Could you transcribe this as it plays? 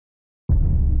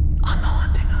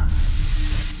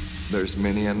There's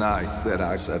many a night that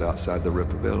I sat outside the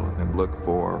Rippavilla and looked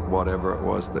for whatever it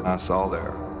was that I saw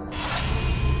there.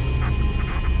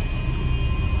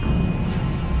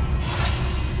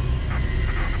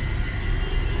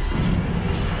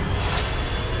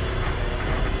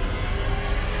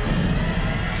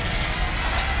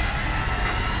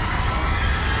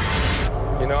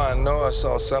 You know, I know I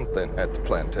saw something at the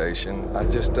plantation. I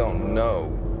just don't know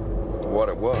what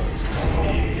it was.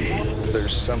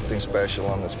 There's something special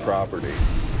on this property.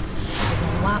 There's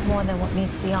a lot more than what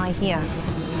meets the eye here.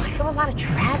 I feel a lot of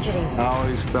tragedy. I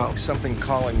always felt something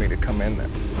calling me to come in there.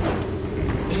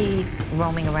 He's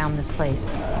roaming around this place.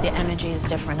 The energy is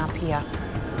different up here.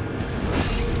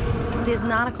 There's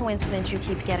not a coincidence you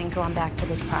keep getting drawn back to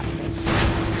this property.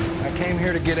 I came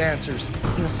here to get answers.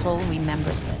 Your soul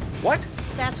remembers it. What?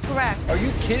 That's correct. Are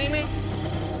you kidding me?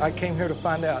 I came here to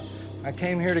find out. I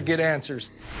came here to get answers.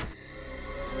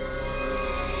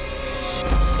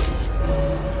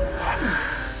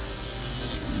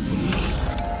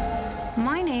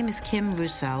 My name is Kim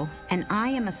Russo, and I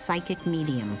am a psychic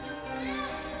medium.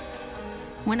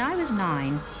 When I was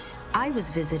 9, I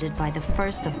was visited by the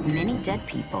first of many dead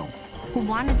people who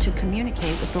wanted to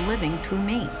communicate with the living through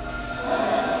me.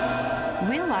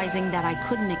 Realizing that I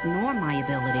couldn't ignore my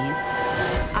abilities,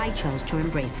 I chose to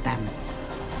embrace them.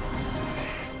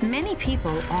 Many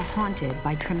people are haunted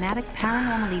by traumatic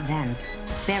paranormal events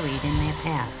buried in their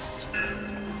past.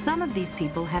 Some of these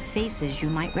people have faces you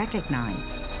might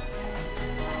recognize.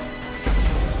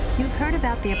 You've heard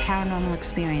about their paranormal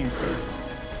experiences.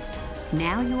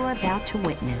 Now you are about to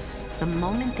witness the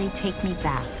moment they take me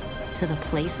back to the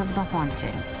place of the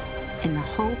haunting in the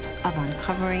hopes of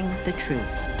uncovering the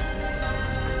truth.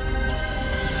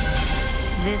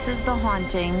 This is the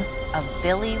haunting of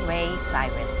Billy Ray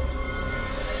Cyrus.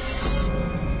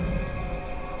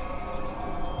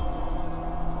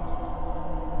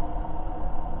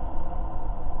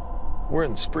 We're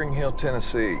in Spring Hill,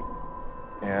 Tennessee.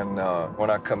 And when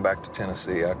I come back to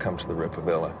Tennessee, I come to the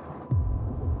Rippavilla.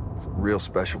 It's a real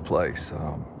special place.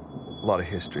 A lot of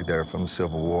history there from the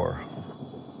Civil War.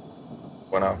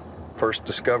 When I first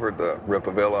discovered the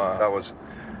Rippavilla, I was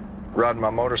riding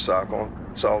my motorcycle,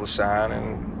 saw the sign,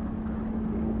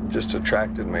 and just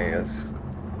attracted me as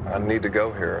I need to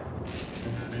go here.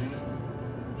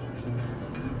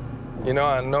 You know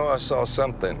I saw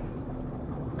something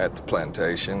at the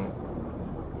plantation.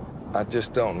 I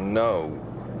just don't know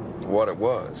what it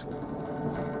was.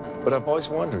 But I've always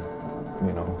wondered,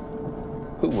 you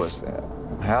know, who was that?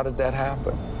 How did that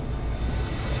happen?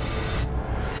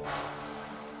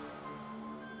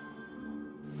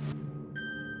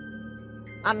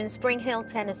 I'm in Spring Hill,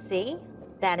 Tennessee.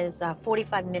 That is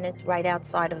 45 minutes right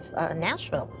outside of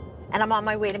Nashville. And I'm on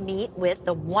my way to meet with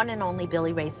the one and only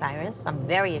Billy Ray Cyrus. I'm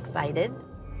very excited.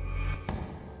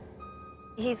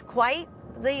 He's quite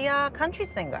the country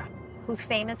singer who's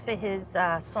famous for his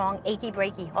song, Achy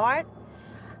Breaky Heart,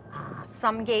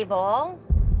 Some Gave All.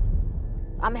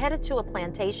 I'm headed to a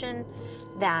plantation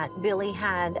that Billy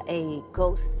had a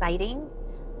ghost sighting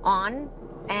on,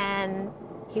 and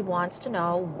he wants to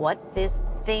know what this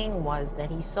thing was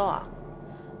that he saw.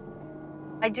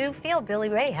 I do feel Billy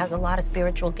Ray has a lot of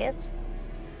spiritual gifts.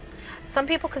 Some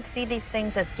people could see these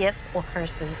things as gifts or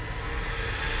curses.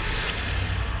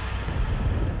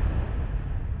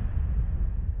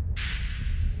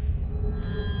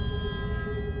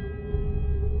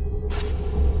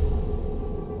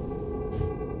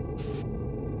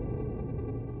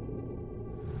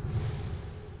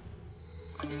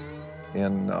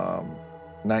 In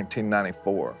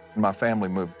 1994, my family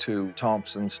moved to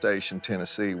Thompson Station,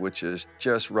 Tennessee, which is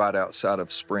just right outside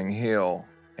of Spring Hill.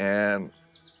 And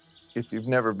if you've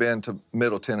never been to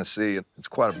Middle Tennessee, it's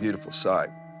quite a beautiful sight.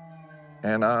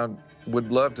 And I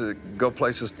would love to go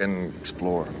places and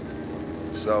explore.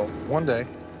 So one day,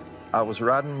 I was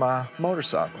riding my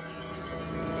motorcycle,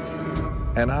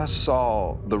 and I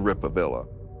saw the Rippavilla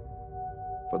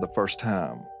for the first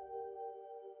time.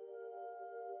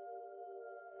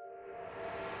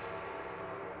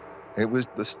 It was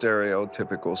the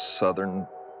stereotypical Southern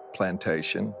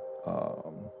plantation,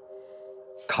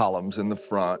 columns in the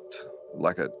front,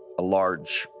 like a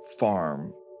large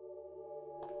farm.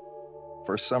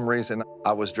 For some reason,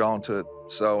 I was drawn to it,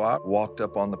 so I walked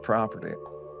up on the property.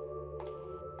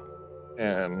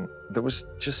 And there was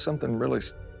just something really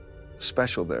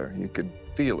special there. You could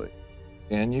feel it,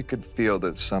 and you could feel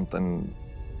that something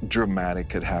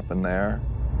dramatic had happened there.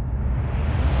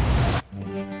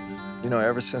 You know,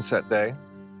 ever since that day,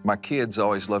 my kids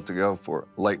always loved to go for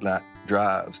late-night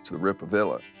drives to the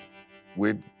Rippavilla.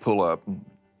 We'd pull up and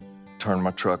turn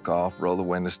my truck off, roll the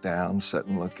windows down, sit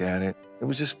and look at it. It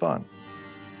was just fun.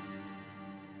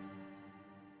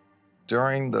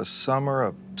 during the summer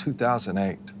of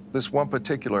 2008. This one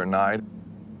particular night,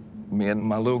 me and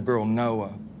my little girl,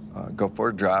 Noah, go for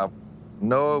a drive.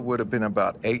 Noah would have been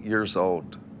about 8 years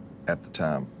old at the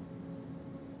time.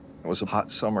 It was a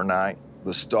hot summer night.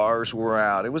 The stars were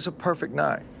out. It was a perfect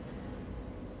night.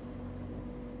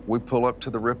 We pull up to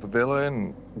the Ripa Villa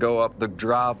and go up the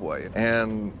driveway,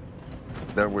 and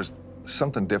there was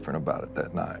something different about it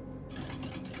that night.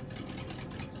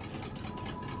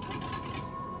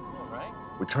 All right.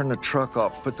 We turn the truck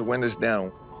off, put the windows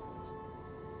down.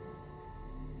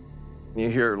 You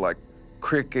hear like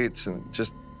crickets and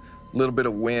just a little bit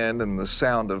of wind and the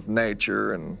sound of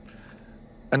nature and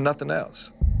nothing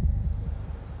else.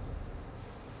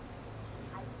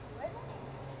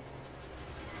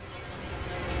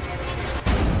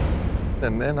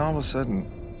 And then all of a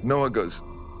sudden, Noah goes,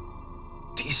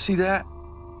 "Do you see that?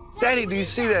 Daddy, do you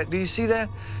see that? Do you see that?"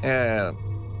 And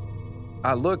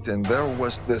I looked, and there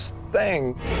was this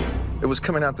thing. It was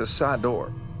coming out this side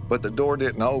door, but the door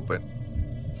didn't open.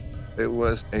 It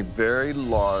was a very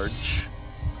large,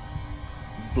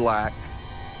 black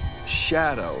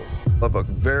shadow of a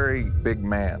very big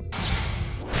man.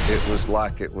 It was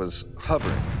like it was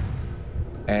hovering,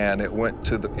 and it went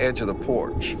to the edge of the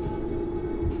porch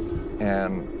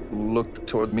and looked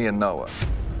toward me and Noah.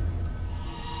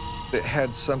 It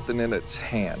had something in its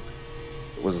hand.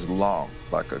 It was long,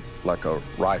 like a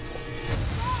rifle.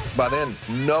 By then,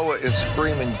 Noah is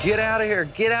screaming, "Get out of here,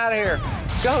 get out of here.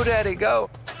 Go, Daddy, go."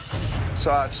 So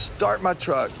I start my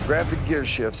truck, grab the gear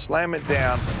shift, slam it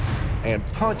down, and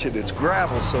punch it. It's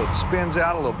gravel, so it spins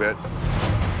out a little bit,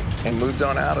 and moved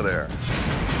on out of there.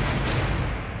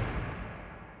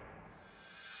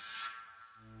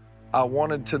 I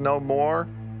wanted to know more,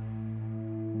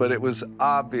 but it was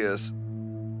obvious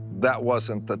that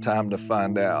wasn't the time to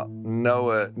find out.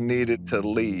 Noah needed to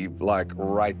leave, like,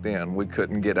 right then. We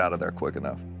couldn't get out of there quick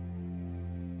enough.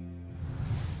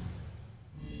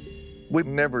 We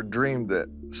never dreamed that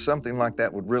something like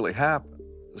that would really happen,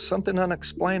 something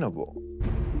unexplainable.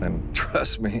 And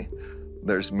trust me,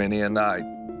 there's many a night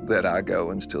that I go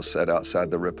and still sit outside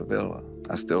the Ripa Villa.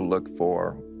 I still look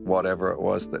for whatever it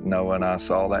was that Noah and I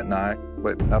saw that night,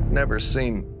 but I've never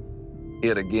seen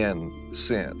it again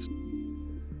since.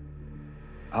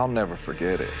 I'll never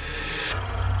forget it.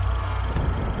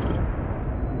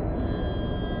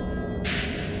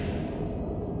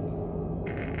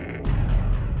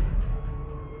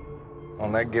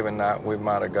 On that given night, we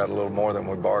might have got a little more than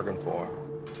we bargained for.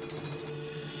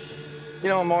 You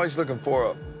know, I'm always looking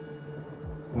for a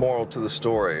moral to the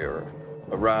story or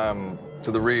a rhyme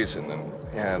to the reason,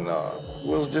 and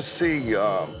we'll just see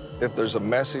if there's a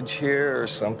message here or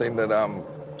something that I'm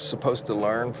supposed to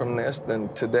learn from this, then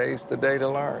today's the day to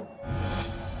learn.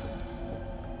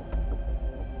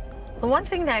 The one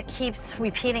thing that keeps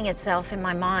repeating itself in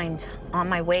my mind on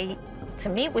my way to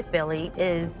meet with Billy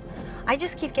is I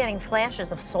just keep getting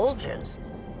flashes of soldiers.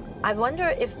 I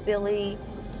wonder if Billy,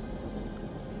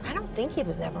 I don't think he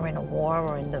was ever in a war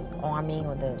or in the army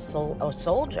or a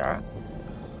soldier.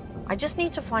 I just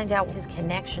need to find out his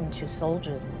connection to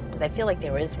soldiers, because I feel like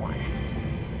there is one.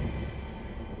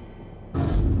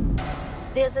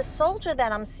 There's a soldier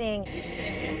that I'm seeing.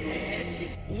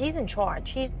 He's in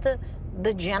charge. He's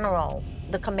the general,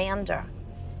 the commander.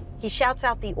 He shouts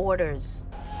out the orders.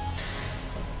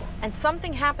 And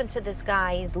something happened to this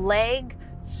guy. His leg.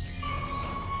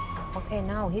 Okay,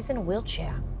 no, he's in a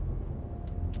wheelchair.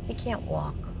 He can't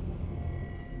walk.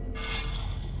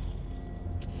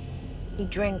 He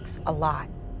drinks a lot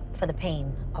for the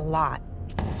pain, a lot.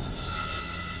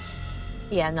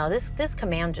 Yeah, no, this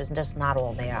commander's just not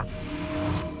all there.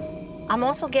 I'm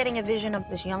also getting a vision of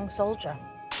this young soldier.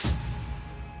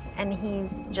 And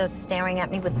he's just staring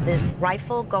at me with this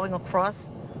rifle going across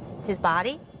his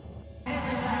body.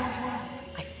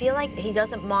 I feel like he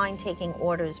doesn't mind taking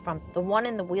orders from the one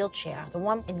in the wheelchair, the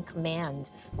one in command.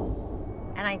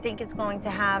 And I think it's going to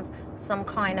have some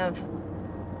kind of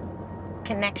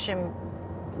connection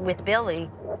with Billy.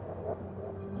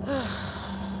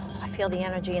 I feel the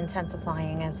energy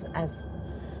intensifying as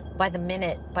by the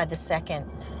minute, by the second.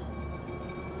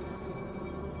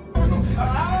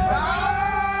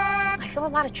 I feel a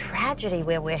lot of tragedy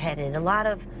where we're headed,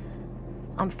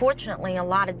 unfortunately, a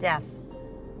lot of death.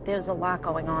 There's a lot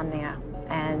going on there,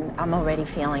 and I'm already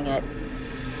feeling it.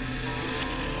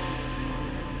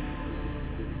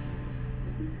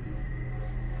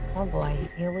 Oh boy,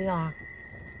 here we are.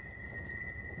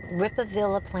 Ripa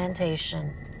Villa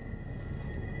Plantation.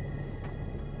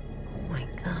 Oh my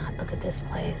God, look at this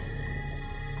place.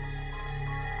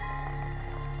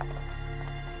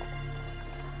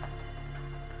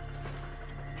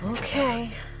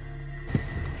 Okay.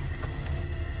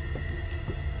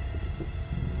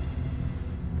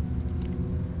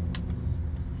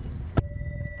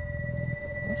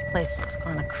 This place looks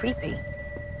kind of creepy.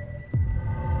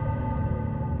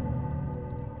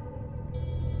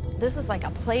 This is like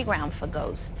a playground for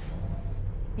ghosts.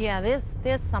 Yeah,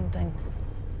 there's something.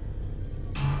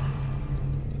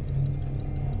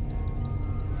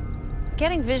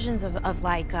 Getting visions of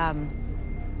like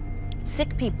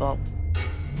sick people.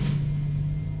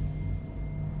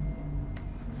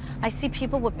 I see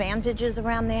people with bandages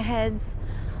around their heads.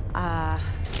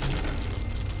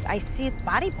 I see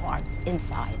body parts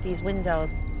inside these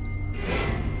windows.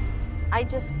 I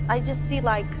just see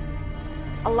like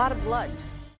a lot of blood.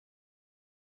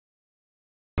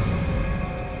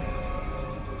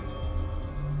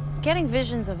 Getting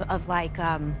visions of like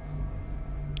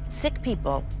sick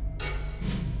people.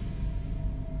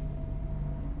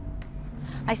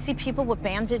 I see people with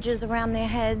bandages around their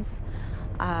heads.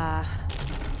 I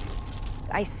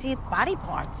see body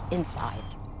parts inside.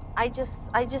 I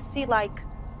just see like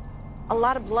a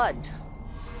lot of blood.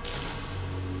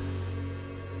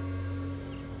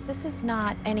 This is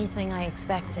not anything I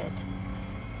expected.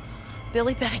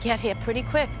 Billy better get here pretty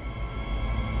quick.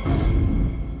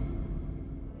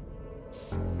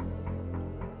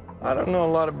 I don't know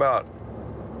a lot about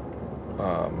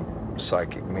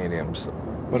psychic mediums,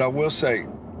 but I will say,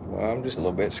 well, I'm just a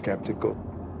little bit skeptical.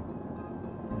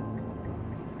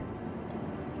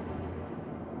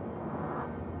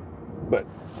 But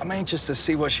I'm anxious to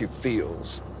see what she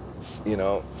feels, you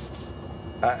know?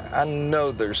 I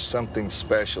know there's something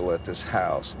special at this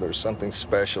house. There's something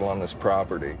special on this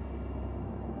property.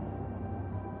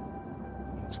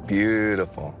 It's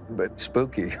beautiful, but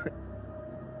spooky.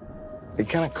 It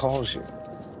kind of calls you,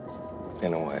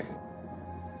 in a way.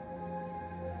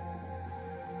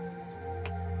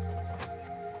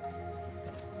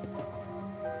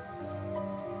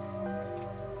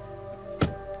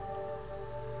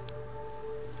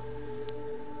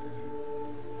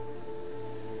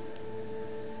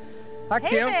 Hi, Hey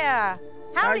Kim. there.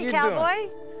 Howdy, you cowboy.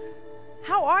 doing?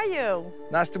 How are you?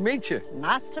 Nice to meet you.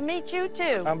 Nice to meet you,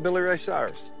 too. I'm Billy Ray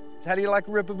Cyrus. How do you like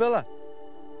Rippavilla?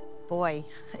 Boy,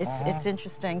 it's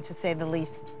interesting, to say the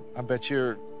least. I bet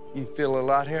you feel a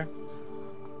lot here?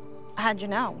 How'd you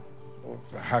know?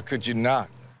 How could you not?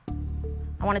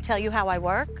 I want to tell you how I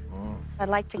work. I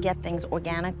like to get things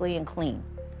organically and clean.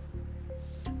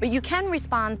 But you can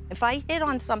respond if I hit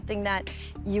on something that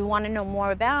you want to know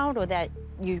more about or that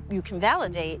you can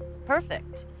validate.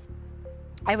 Perfect.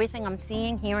 Everything I'm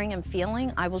seeing, hearing, and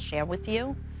feeling, I will share with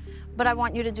you. But I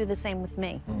want you to do the same with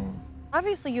me.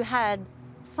 Obviously, you had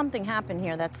something happen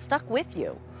here that stuck with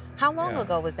you. How long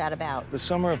ago was that about? The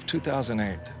summer of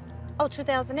 2008. Oh,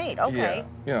 2008, okay. Yeah,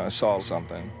 you know, I saw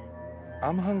something.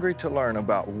 I'm hungry to learn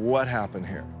about what happened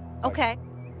here. Okay.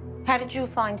 How did you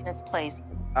find this place?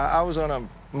 I was on a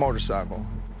motorcycle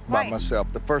by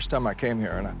myself the first time I came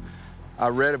here, and I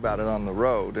read about it on the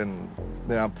road, and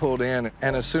then I pulled in,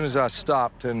 and as soon as I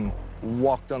stopped and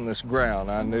walked on this ground,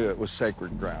 I knew it was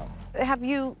sacred ground. Have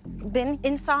you been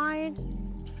inside?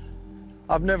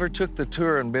 I've never took the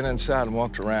tour and been inside and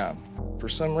walked around. For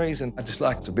some reason, I just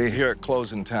like to be here at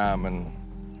closing time and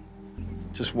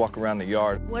just walk around the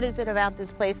yard. What is it about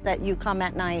this place that you come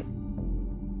at night?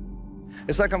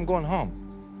 It's like I'm going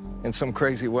home in some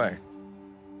crazy way.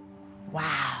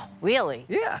 Wow, really?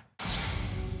 Yeah.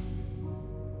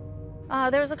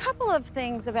 There's a couple of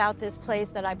things about this place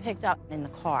that I picked up in the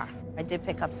car. I did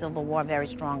pick up Civil War very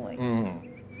strongly.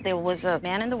 There was a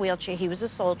man in the wheelchair. He was a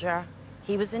soldier.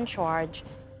 He was in charge.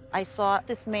 I saw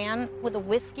this man with a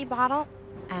whiskey bottle,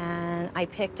 and I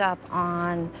picked up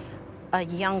on a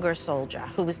younger soldier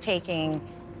who was taking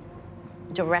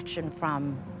direction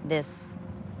from this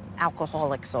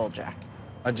alcoholic soldier.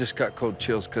 I just got cold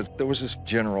chills because there was this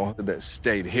general that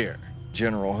stayed here,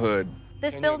 General Hood.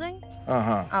 This building?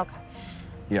 Uh-huh. Okay.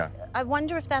 Yeah. I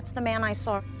wonder if that's the man I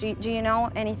saw. Do you know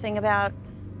anything about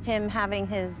him having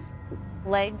his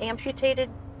leg amputated?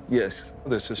 Yes,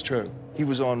 this is true. He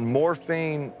was on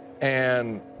morphine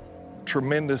and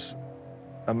tremendous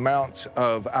amounts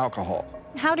of alcohol.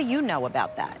 How do you know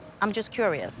about that? I'm just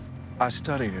curious. I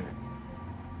studied it.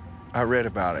 I read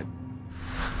about it.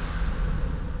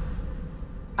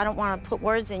 I don't want to put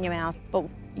words in your mouth, but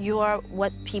you're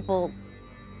what people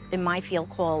in my field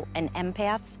call an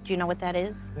empath. Do you know what that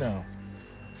is? No.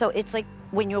 So it's like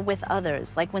when you're with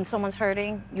others, like when someone's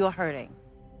hurting, you're hurting.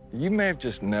 You may have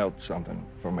just nailed something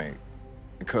for me,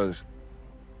 because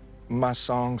my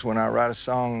songs, when I write a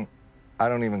song, I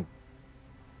don't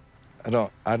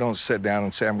sit down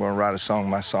and say I'm going to write a song.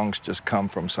 My songs just come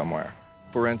from somewhere.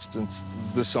 For instance,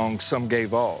 the song Some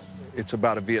Gave All, it's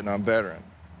about a Vietnam veteran.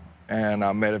 And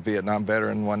I met a Vietnam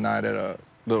veteran one night at a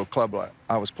little club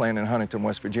I was playing in Huntington,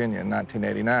 West Virginia in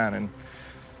 1989, and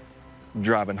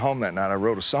driving home that night, I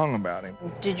wrote a song about him.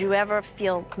 Did you ever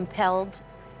feel compelled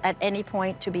at any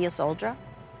point to be a soldier?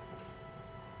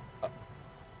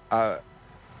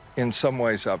 In some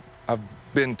ways, I've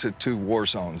been to 2 war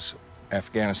zones,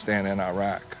 Afghanistan and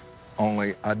Iraq.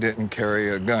 Only I didn't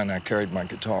carry a gun, I carried my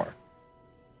guitar.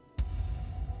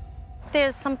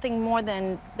 There's something more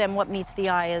than what meets the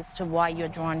eye as to why you're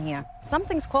drawn here.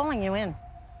 Something's calling you in.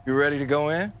 You ready to go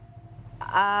in?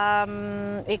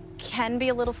 It can be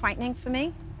a little frightening for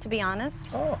me, to be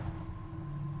honest. Oh.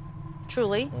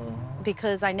 Truly,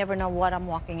 because I never know what I'm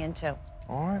walking into.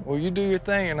 All right, well, you do your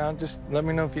thing, and I'll just let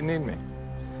me know if you need me.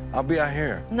 I'll be out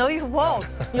here. No, you won't.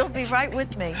 You'll be right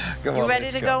with me. Come you on, ready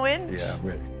let's to go in? Yeah, I'm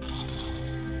ready.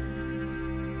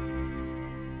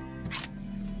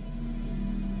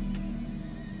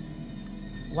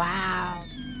 Wow.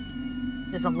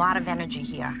 There's a lot of energy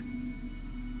here.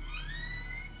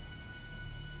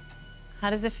 How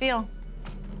does it feel?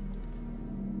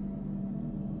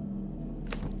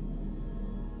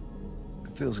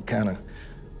 It feels kind of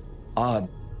odd.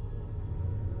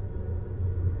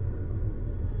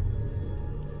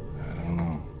 I don't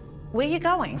know. Where you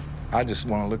going? I just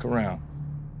want to look around.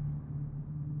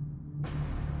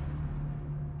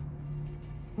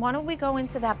 Why don't we go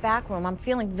into that back room? I'm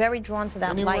feeling very drawn to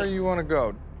that light. Anywhere you want to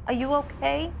go. Are you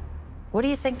okay? What are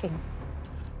you thinking?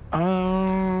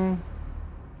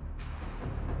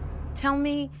 Tell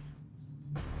me,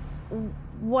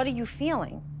 what are you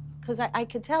feeling? Because I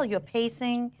could tell you're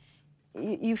pacing.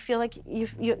 You feel like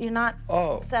you're not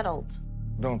settled.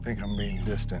 Don't think I'm being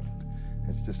distant.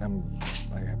 It's just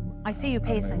I see you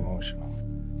pacing. I'm emotional.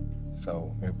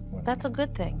 So that's a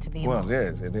good thing to be well,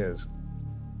 emotional. it is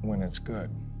when it's good.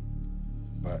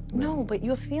 But no, but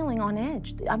you're feeling on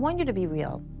edge. I want you to be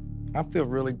real. I feel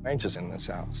really anxious in this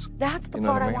house. That's the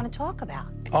part I want to talk about.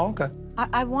 Oh, okay.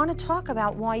 I want to talk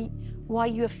about why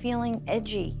you're feeling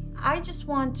edgy. I just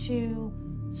want to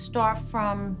start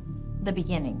from the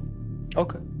beginning.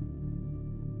 Okay.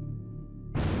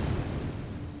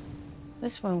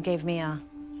 This room gave me a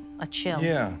chill.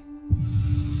 Yeah.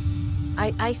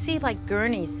 I see like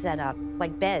gurneys set up,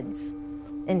 like beds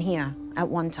in here at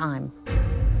one time.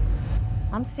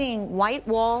 I'm seeing white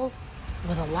walls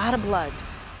with a lot of blood.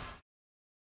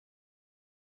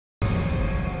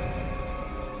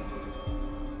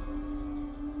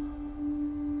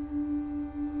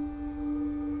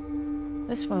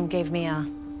 This room gave me a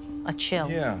chill.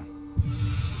 Yeah.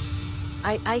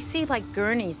 I see like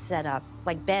gurneys set up,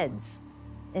 like beds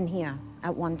in here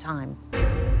at one time.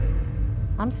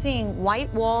 I'm seeing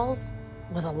white walls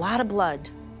with a lot of blood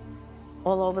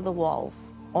all over the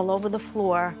walls, all over the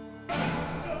floor.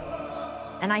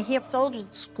 And I hear soldiers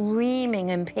screaming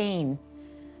in pain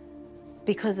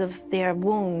because of their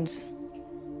wounds.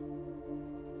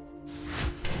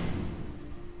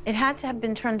 It had to have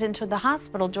been turned into the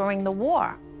hospital during the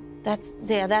war. That's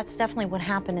definitely what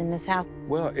happened in this house.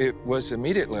 Well, it was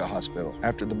immediately a hospital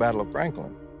after the Battle of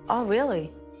Franklin. Oh,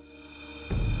 really?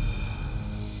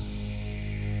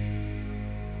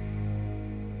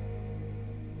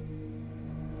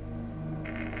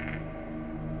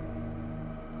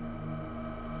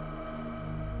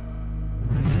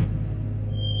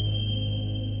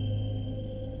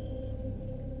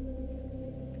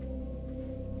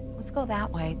 Let's go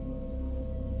that way.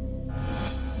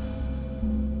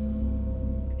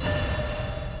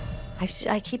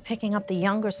 I keep picking up the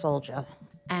younger soldier,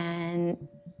 and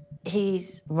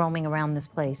he's roaming around this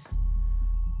place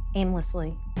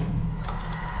aimlessly,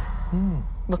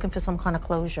 looking for some kind of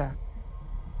closure.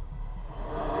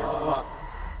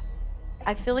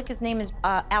 I feel like his name is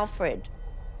Alfred.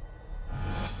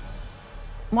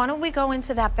 Why don't we go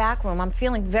into that back room? I'm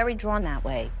feeling very drawn that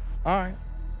way. All right.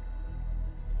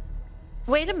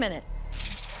 Wait a minute.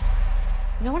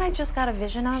 You know what I just got a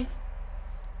vision of?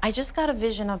 I just got a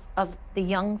vision of the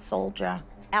young soldier,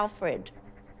 Alfred,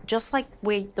 just like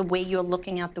the way you're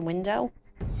looking out the window.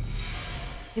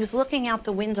 He was looking out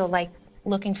the window like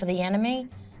looking for the enemy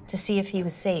to see if he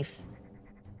was safe.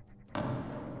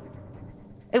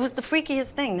 It was the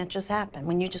freakiest thing that just happened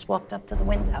when you just walked up to the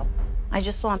window. I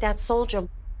just saw that soldier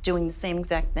doing the same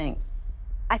exact thing.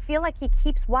 I feel like he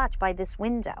keeps watch by this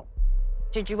window.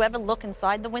 Did you ever look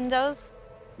inside the windows?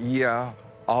 Yeah,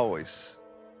 always.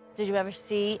 Did you ever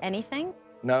see anything?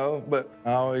 No, but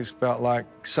I always felt like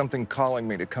something calling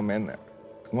me to come in there.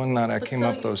 One night I came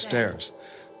up those stairs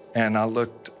and I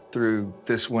looked through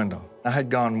this window. I had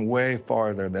gone way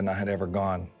farther than I had ever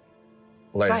gone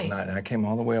late at night. And I came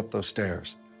all the way up those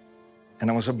stairs. And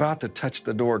I was about to touch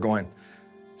the door going,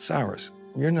 Cyrus,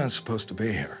 you're not supposed to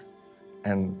be here.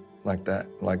 And like that,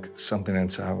 like something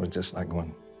inside was just like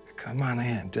going, come on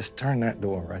in. Just turn that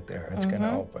door right there. It's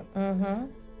gonna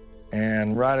open.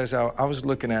 And right as I was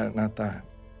looking at it, and I thought,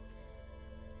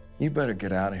 you better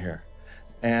get out of here.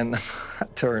 And I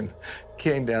turned,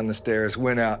 came down the stairs,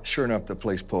 went out. Sure enough, the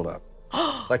police pulled up.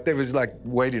 Like they was like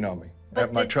waiting on me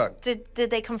at my truck. Did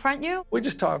they confront you? We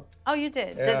just talked. Oh, you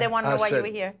did? Yeah, Did they want to know why you said, were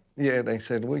here? Yeah, they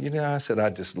said, well, you know, I said, I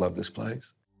just love this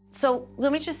place. So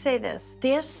let me just say this.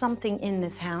 There's something in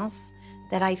this house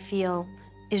that I feel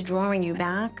is drawing you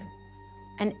back.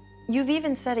 And you've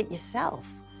even said it yourself.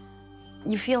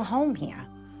 You feel home here.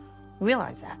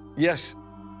 Realize that. Yes.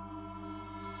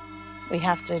 We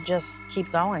have to just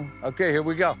keep going. Okay, here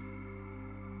we go.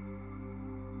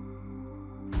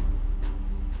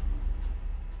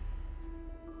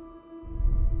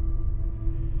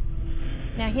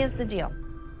 Now, here's the deal.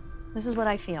 This is what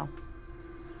I feel.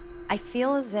 I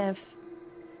feel as if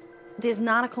there's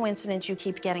not a coincidence you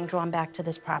keep getting drawn back to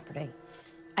this property.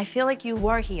 I feel like you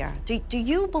were here. Do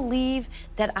you believe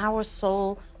that our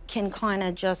soul can kind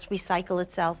of just recycle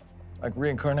itself? Like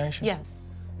reincarnation? Yes.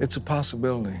 It's a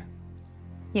possibility.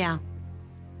 Yeah,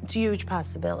 it's a huge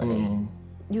possibility.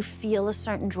 You feel a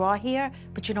certain draw here,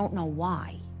 but you don't know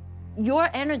why. Your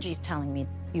energy's telling me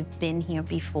you've been here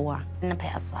before in a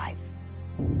past life,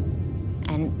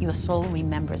 and your soul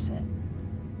remembers it.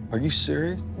 Are you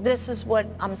serious? This is what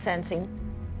I'm sensing.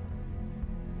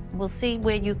 We'll see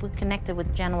where you were connected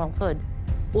with General Hood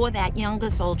or that younger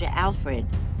soldier, Alfred,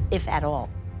 if at all.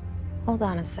 Hold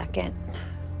on a second.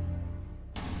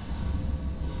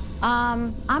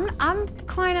 I'm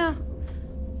kind of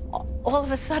all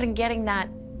of a sudden getting that.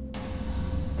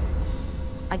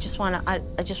 I just want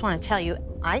to tell you,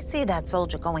 I see that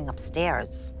soldier going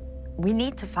upstairs. We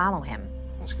need to follow him.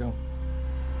 Let's go.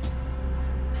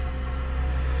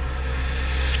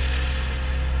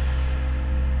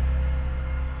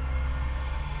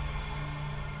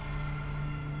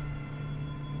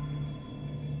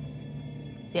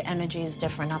 The energy is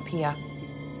different up here.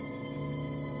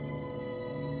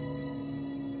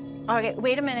 Okay,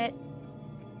 wait a minute.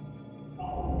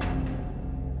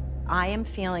 I am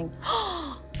feeling,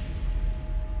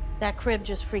 that crib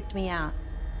just freaked me out.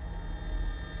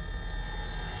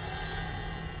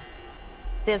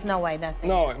 There's no way that thing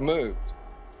No, it moved.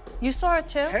 You saw it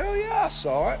too? Hell yeah, I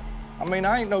saw it. I mean,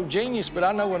 I ain't no genius, but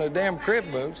I know when a damn crib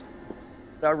moves.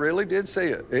 I really did see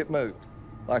it. It moved.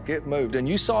 Like it moved. And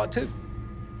you saw it too.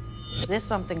 There's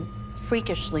something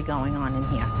freakishly going on in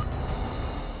here.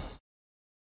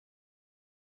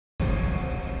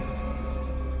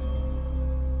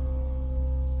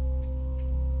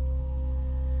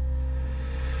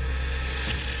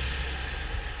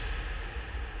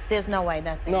 There's no way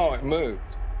that thing No, it moved.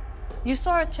 You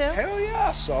saw it too? Hell yeah,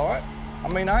 I saw it. I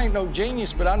mean, I ain't no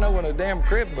genius, but I know when a damn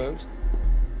crib moves.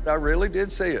 I really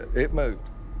did see it. It moved.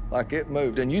 Like it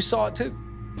moved. And you saw it too.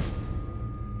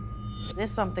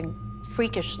 There's something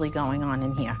freakishly going on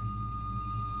in here.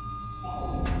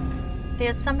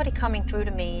 There's somebody coming through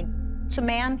to me. It's a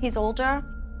man, he's older.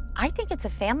 I think it's a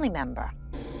family member.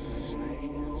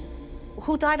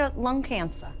 Who died of lung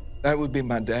cancer? That would be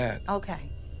my dad. Okay.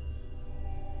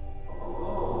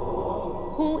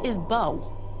 Who is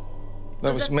Bo?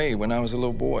 That was me when I was a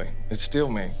little boy. It's still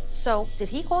me. So, did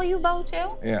he call you Bo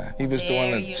too? Yeah, he was the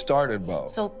one that started Bo.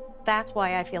 So, that's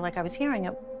why I feel like I was hearing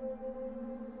it.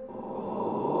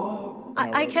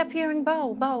 I kept hearing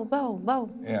Bo, Bo, Bo, Bo.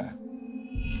 Yeah.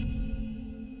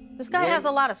 This guy has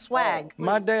a lot of swag.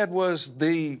 My dad was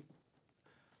the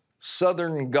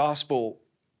Southern gospel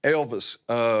Elvis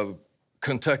of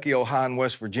Kentucky, Ohio, and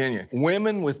West Virginia.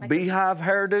 Women with beehive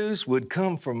hairdos would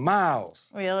come from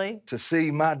miles. Really? To see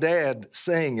my dad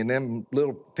sing in them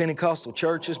little Pentecostal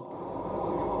churches.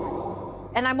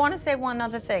 And I want to say one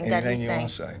other thing that he's saying. Anything you want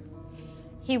to say?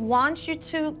 He wants you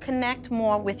to connect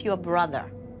more with your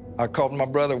brother. I called my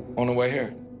brother on the way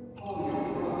here.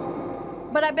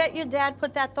 But I bet your dad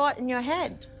put that thought in your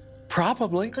head.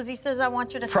 Probably. Because he says, I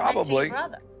want you to connect to your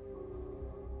brother.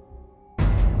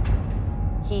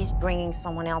 He's bringing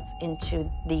someone else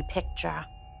into the picture.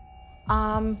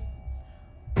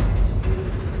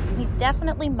 He's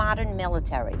definitely modern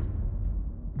military.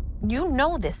 You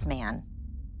know this man.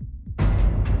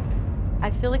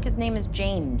 I feel like his name is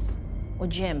James or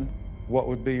Jim. What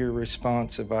would be your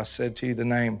response if I said to you the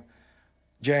name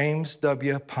James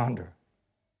W. Ponder?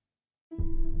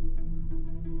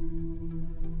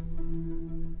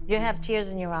 You have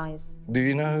tears in your eyes. Do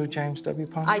you know who James W.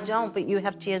 Ponder is? I don't, but you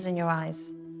have tears in your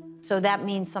eyes. So that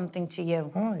means something to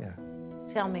you. Oh, yeah.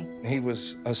 Tell me. He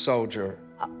was a soldier.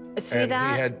 See and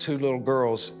that? He had 2 little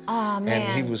girls. Oh, man.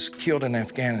 And he was killed in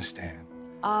Afghanistan.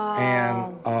 Oh.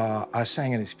 And I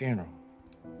sang at his funeral.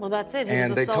 Well, that's it. He was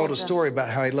And a they told a soldier. story about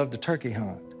how he loved to turkey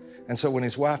hunt. And so when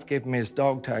his wife gave me his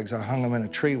dog tags, I hung them in a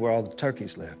tree where all the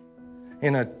turkeys live,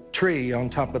 in a tree on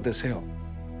top of this hill.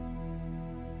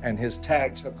 And his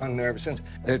tags have hung there ever since.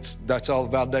 That's all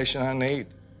the validation I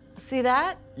need. See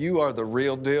that? You are the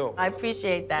real deal. I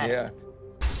appreciate that. Yeah.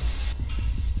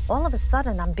 All of a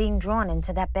sudden, I'm being drawn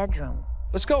into that bedroom.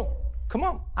 Let's go. Come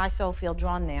on. I so feel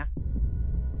drawn there.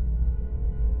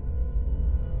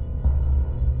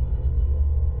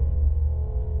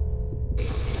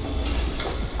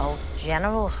 Oh,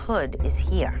 General Hood is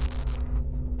here.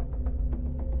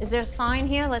 Is there a sign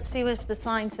here? Let's see if the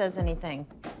sign says anything.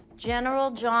 General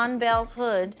John Bell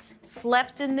Hood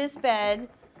slept in this bed.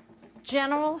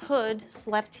 General Hood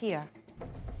slept here.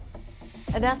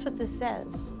 And that's what this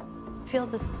says. Feel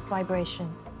this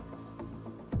vibration.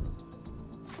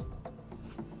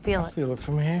 Feel I it. feel it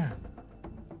from here.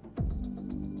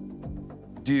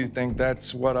 Do you think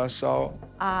that's what I saw?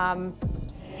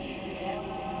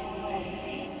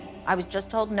 I was just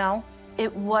told no,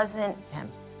 it wasn't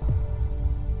him.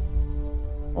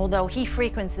 Although he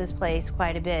frequents this place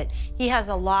quite a bit, he has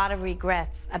a lot of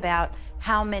regrets about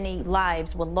how many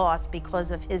lives were lost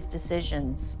because of his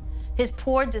decisions, his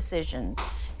poor decisions,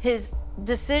 his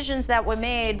decisions that were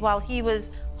made while he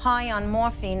was high on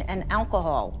morphine and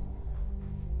alcohol.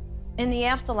 In the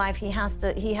afterlife, he has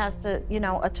to, you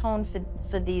know, atone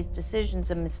for these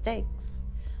decisions and mistakes.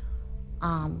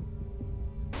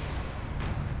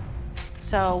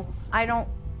 So I don't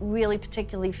really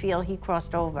particularly feel he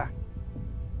crossed over.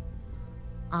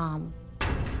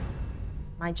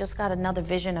 I just got another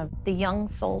vision of the young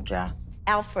soldier,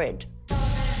 Alfred.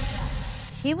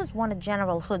 He was one of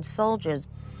General Hood's soldiers,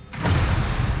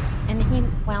 and he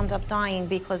wound up dying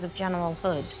because of General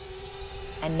Hood.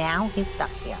 And now he's stuck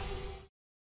here.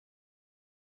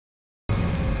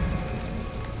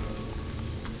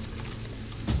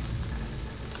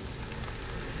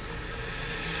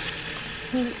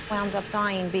 He wound up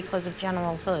dying because of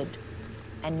General Hood,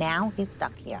 and now he's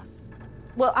stuck here.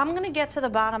 Well, I'm gonna get to the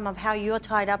bottom of how you're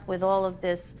tied up with all of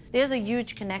this. There's a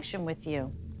huge connection with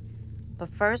you. But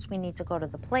first, we need to go to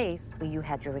the place where you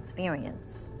had your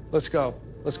experience. Let's go.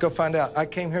 Let's go find out. I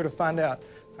came here to find out.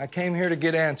 I came here to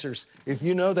get answers. If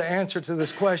you know the answer to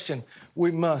this question,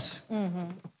 we must.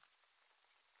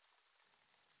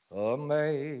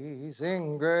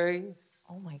 Amazing grace.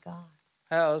 Oh my God.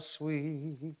 How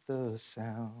sweet the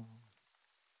sound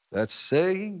that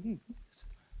saves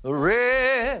a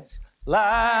wretch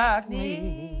like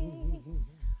me.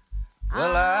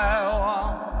 Well, I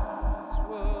once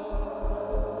was.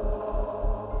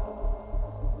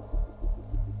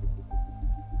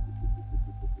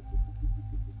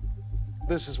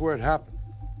 This is where it happened.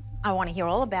 I want to hear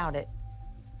all about it.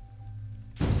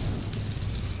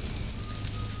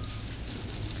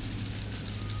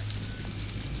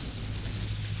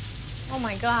 Oh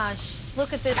my gosh,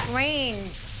 look at this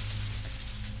range.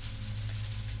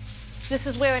 This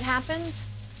is where it happened?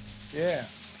 Yeah.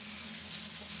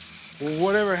 Well,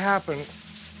 whatever happened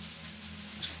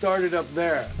started up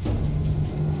there.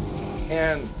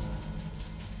 And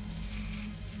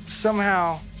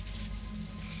somehow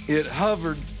it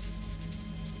hovered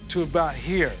to about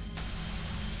here.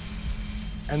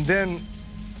 And then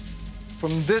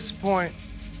from this point,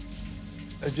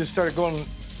 it just started going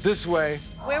this way.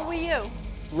 Where were you?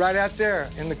 Right out there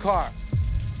in the car.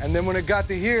 And then when it got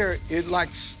to here, it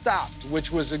like stopped,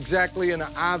 which was exactly in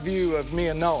an eye view of me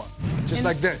and Noah. Just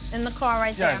like this. In the car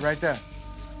right there? Yeah, right there.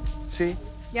 See?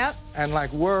 Yep. And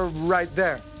like we're right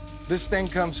there. This thing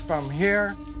comes from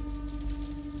here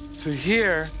to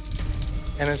here,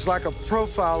 and it's like a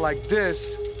profile like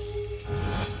this.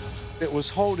 It was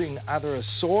holding either a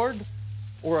sword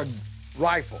or a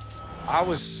rifle. I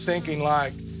was thinking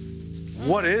like,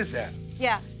 what is that?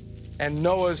 Yeah. And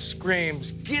Noah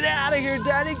screams, "Get out of here,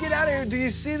 Daddy, get out of here. Do you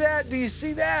see that? Do you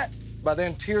see that?" By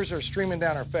then, tears are streaming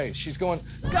down her face. She's going,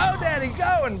 "Go, Daddy,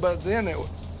 go." And but then, it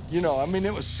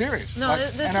was serious. No,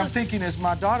 and I'm thinking, is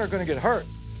my daughter gonna get hurt?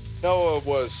 Noah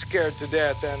was scared to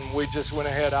death, and we just went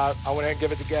ahead. I went ahead and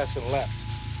gave it the gas and left.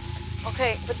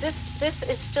 Okay, but this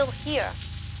is still here.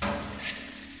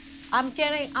 I'm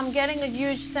getting a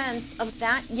huge sense of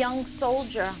that young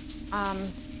soldier,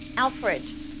 Alfred.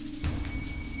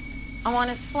 I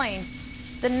want to explain.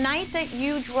 The night that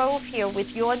you drove here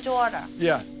with your daughter,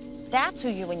 Yeah. that's who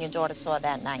you and your daughter saw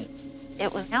that night.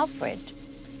 It was Alfred.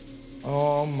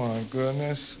 Oh, my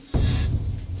goodness.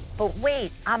 But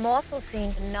wait, I'm also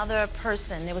seeing another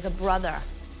person. There was a brother.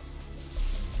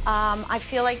 I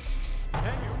feel like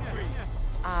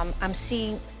I'm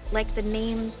seeing like the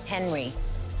name Henry.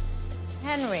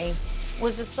 Henry,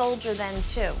 was a soldier then,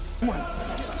 too.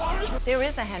 There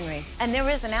is a Henry, and there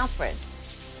is an Alfred,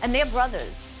 and they're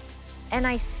brothers. And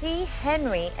I see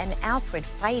Henry and Alfred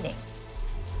fighting.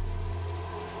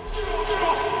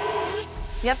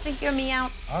 You have to hear me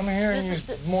out. I'm hearing you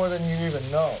more than you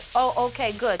even know. Oh,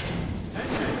 okay, good.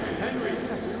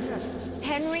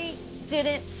 Henry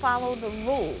didn't follow the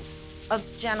rules of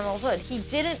General Hood. He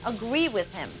didn't agree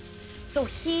with him. So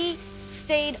he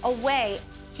stayed away.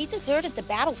 He deserted the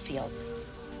battlefield.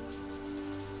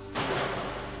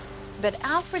 But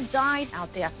Alfred died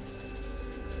out there.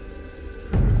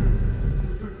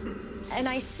 And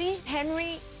I see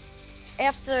Henry,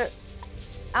 after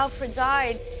Alfred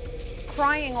died,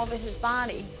 crying over his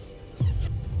body.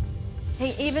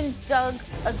 He even dug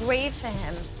a grave for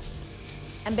him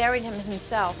and buried him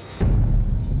himself.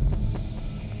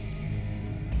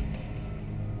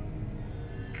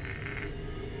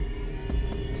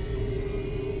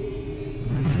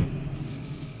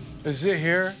 Is it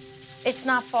here? It's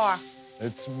not far.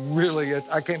 It's really,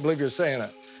 I can't believe you're saying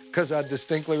that. Because I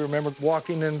distinctly remember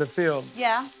walking in the field.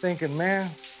 Yeah. Thinking, man,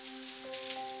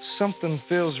 something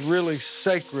feels really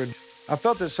sacred. I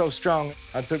felt it so strong,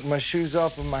 I took my shoes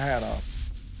off and my hat off.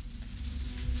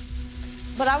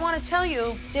 But I want to tell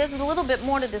you, there's a little bit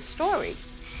more to this story.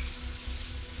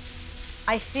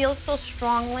 I feel so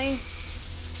strongly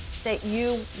that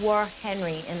you were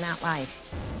Henry in that life.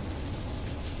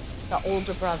 The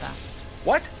older brother.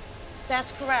 What?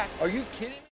 That's correct. Are you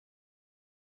kidding me?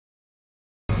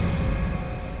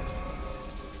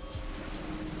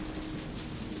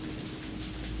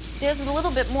 There's a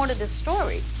little bit more to this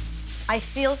story. I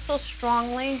feel so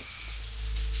strongly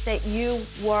that you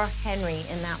were Henry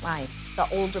in that life, the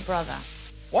older brother.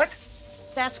 What?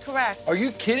 That's correct. Are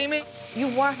you kidding me? You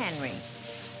were Henry.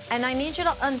 And I need you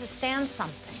to understand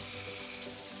something.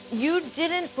 You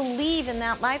didn't believe in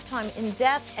that lifetime in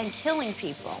death and killing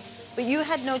people, but you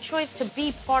had no choice to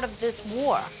be part of this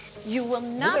war. You will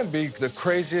not... Wouldn't it be the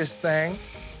craziest thing?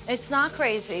 It's not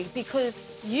crazy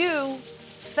because you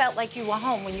felt like you were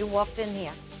home when you walked in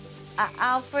here.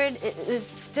 Alfred is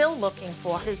still looking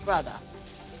for his brother,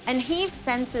 and he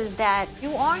senses that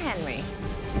you are Henry.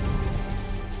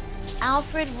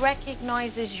 Alfred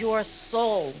recognizes your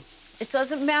soul. It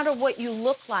doesn't matter what you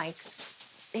look like.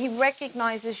 He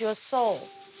recognizes your soul.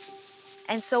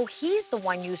 And so he's the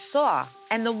one you saw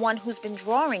and the one who's been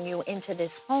drawing you into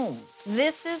this home.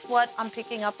 This is what I'm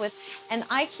picking up with. And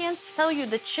I can't tell you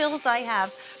the chills I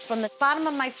have from the bottom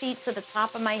of my feet to the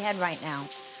top of my head right now.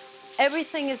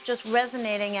 Everything is just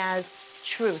resonating as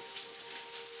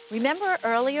truth. Remember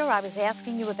earlier I was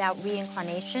asking you about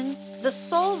reincarnation? The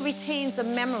soul retains a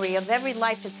memory of every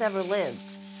life it's ever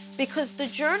lived because the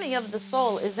journey of the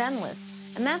soul is endless.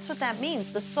 And that's what that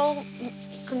means. The soul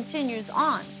continues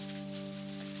on.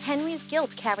 Henry's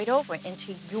guilt carried over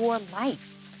into your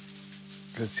life.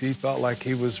 Because he felt like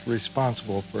he was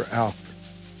responsible for Alfred.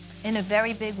 In a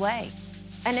very big way.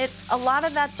 And a lot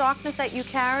of that darkness that you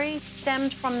carry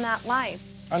stemmed from that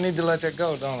life. I need to let that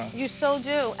go, don't I? You so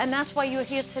do. And that's why you're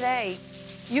here today.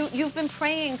 You've been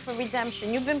praying for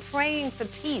redemption. You've been praying for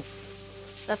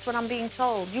peace. That's what I'm being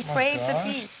told. You prayed for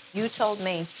peace. You told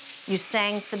me. You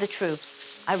sang for the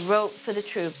troops. I wrote for the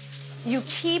troops. You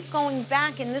keep going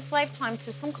back in this lifetime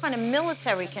to some kind of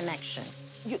military connection.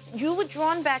 You were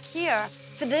drawn back here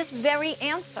for this very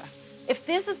answer. If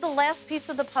this is the last piece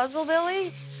of the puzzle,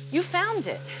 Billy, you found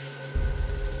it.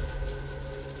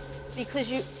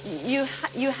 Because your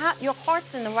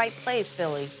heart's in the right place,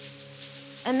 Billy.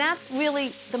 And that's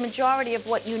really the majority of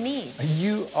what you need.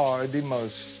 You are the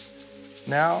most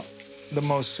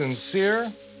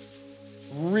sincere,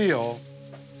 real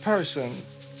person.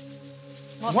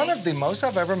 Well, one of the most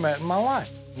I've ever met in my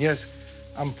life. Yes,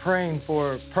 I'm praying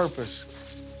for purpose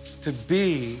to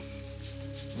be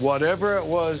whatever it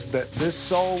was that this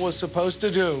soul was supposed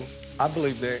to do. I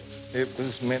believe that it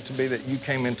was meant to be that you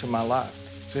came into my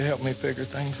life to help me figure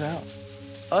things out.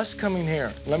 Us coming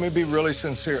here, let me be really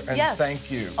sincere and yes, thank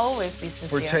you. Always be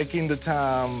sincere. For taking the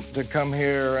time to come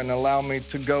here and allow me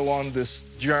to go on this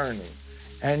journey.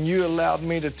 And you allowed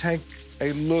me to take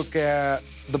a look at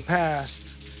the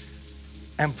past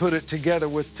and put it together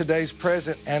with today's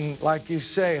present. And like you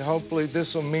say, hopefully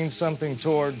this will mean something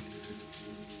toward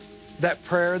that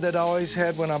prayer that I always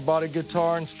had when I bought a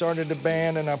guitar and started a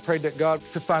band and I prayed to God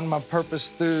to find my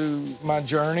purpose through my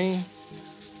journey.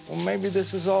 Well, maybe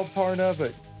this is all part of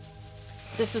it.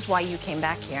 This is why you came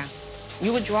back here.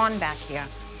 You were drawn back here.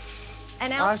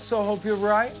 And I so hope you're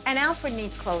right. And Alfred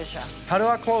needs closure. How do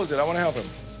I close it? I want to help him.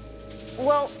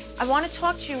 Well, I want to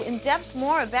talk to you in depth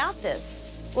more about this.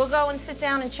 We'll go and sit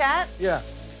down and chat? Yeah.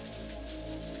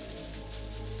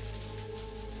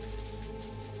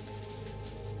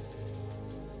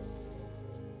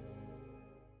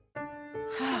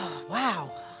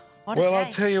 What a Well, day.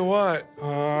 I'll tell you what,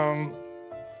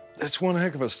 it's one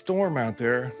heck of a storm out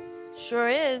there. Sure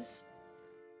is.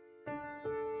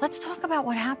 Let's talk about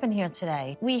what happened here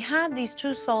today. We had these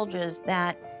two soldiers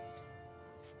that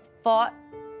fought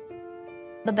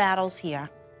the battles here.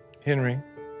 Henry.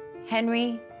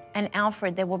 Henry and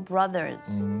Alfred, they were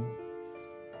brothers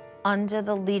under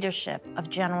the leadership of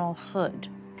General Hood.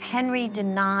 Henry did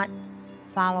not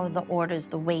follow the orders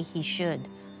the way he should,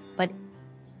 but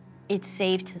it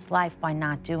saved his life by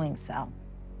not doing so.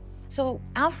 So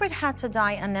Alfred had to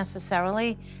die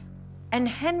unnecessarily, and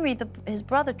Henry, his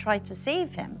brother, tried to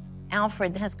save him.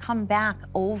 Alfred has come back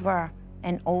over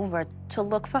and over to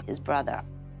look for his brother.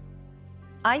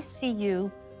 I see you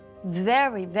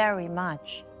very, very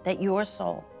much that your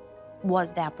soul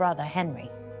was that brother, Henry.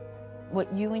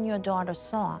 What you and your daughter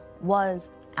saw was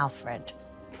Alfred,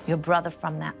 your brother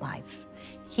from that life.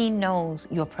 He knows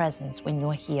your presence when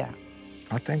you're here.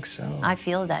 I think so. I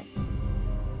feel that.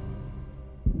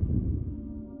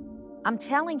 I'm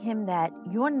telling him that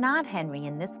you're not Henry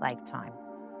in this lifetime,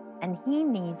 and he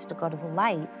needs to go to the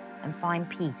light and find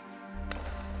peace.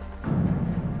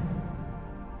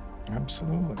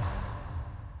 Absolutely.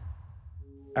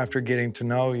 After getting to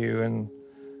know you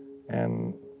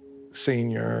and seeing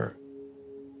your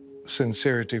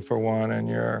sincerity for one and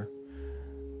your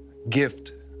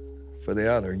gift for the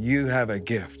other, you have a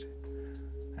gift.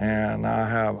 And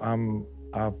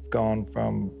I've gone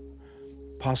from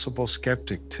possible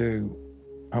skeptic to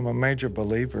I'm a major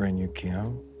believer in you,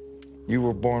 Kim. You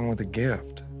were born with a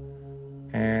gift.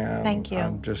 And Thank you. I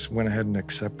just went ahead and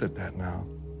accepted that now.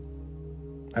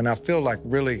 And I feel like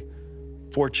really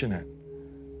fortunate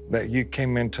that you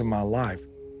came into my life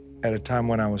at a time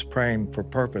when I was praying for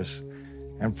purpose.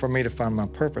 And for me to find my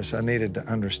purpose, I needed to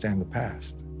understand the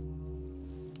past.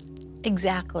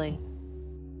 Exactly.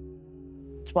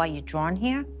 It's why you're drawn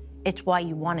here. It's why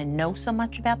you want to know so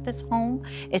much about this home.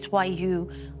 It's why you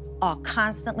are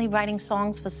constantly writing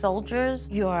songs for soldiers.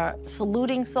 You're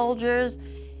saluting soldiers.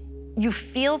 You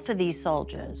feel for these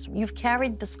soldiers. You've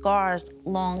carried the scars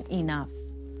long enough.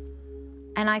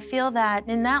 And I feel that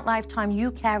in that lifetime,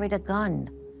 you carried a gun.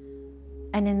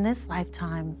 And in this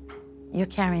lifetime, you're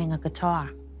carrying a guitar.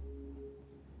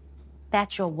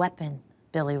 That's your weapon,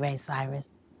 Billy Ray Cyrus.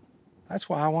 That's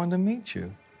why I wanted to meet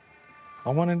you. I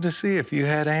wanted to see if you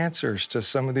had answers to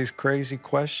some of these crazy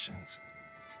questions.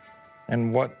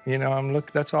 And what,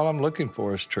 that's all I'm looking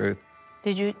for is truth.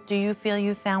 Do you feel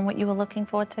you found what you were looking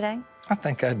for today? I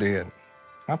think I did.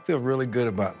 I feel really good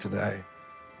about today.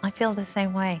 I feel the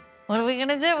same way. What are we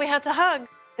gonna do? We have to hug.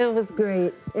 It was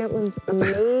great. It was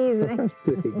amazing.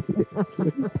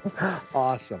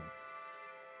 Awesome.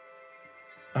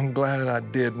 I'm glad that I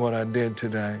did what I did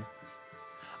today.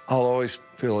 I'll always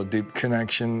feel a deep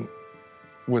connection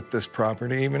with this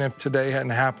property. Even if today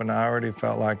hadn't happened, I already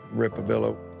felt like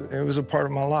Ripavillo. It was a part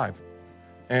of my life.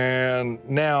 And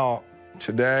now,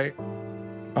 today,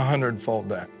 100-fold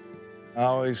that. I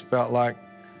always felt like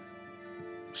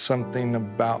something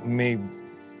about me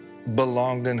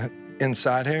belonged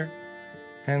inside here.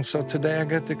 And so today I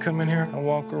get to come in here and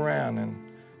walk around and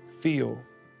feel.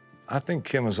 I think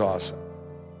Kim is awesome.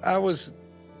 I was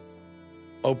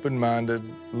open-minded,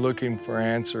 looking for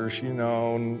answers,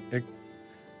 and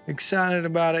excited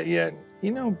about it, yet,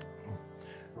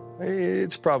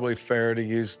 it's probably fair to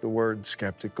use the word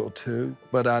skeptical too,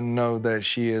 but I know that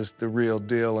she is the real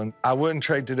deal, and I wouldn't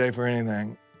trade today for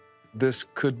anything. This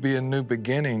could be a new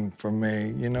beginning for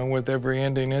me. With every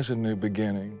ending is a new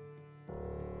beginning.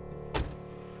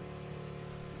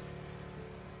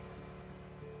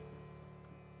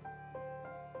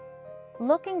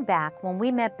 Looking back, when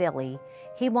we met Billy,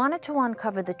 he wanted to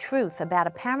uncover the truth about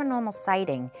a paranormal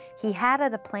sighting he had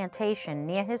at a plantation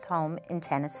near his home in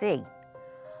Tennessee.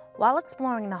 While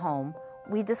exploring the home,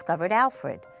 we discovered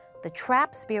Alfred, the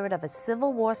trapped spirit of a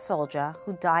Civil War soldier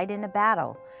who died in a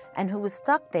battle and who was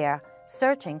stuck there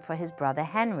searching for his brother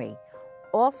Henry,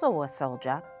 also a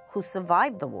soldier who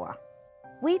survived the war.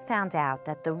 We found out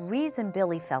that the reason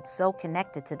Billy felt so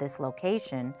connected to this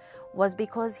location was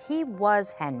because he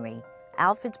was Henry,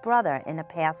 Alfred's brother in a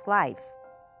past life.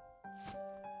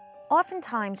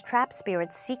 Oftentimes, trapped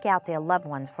spirits seek out their loved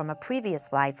ones from a previous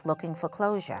life looking for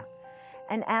closure.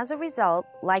 And as a result,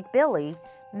 like Billy,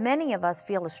 many of us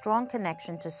feel a strong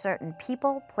connection to certain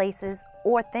people, places,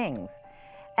 or things.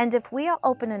 And if we are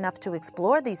open enough to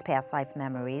explore these past life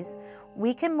memories,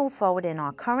 we can move forward in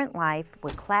our current life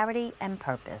with clarity and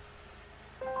purpose.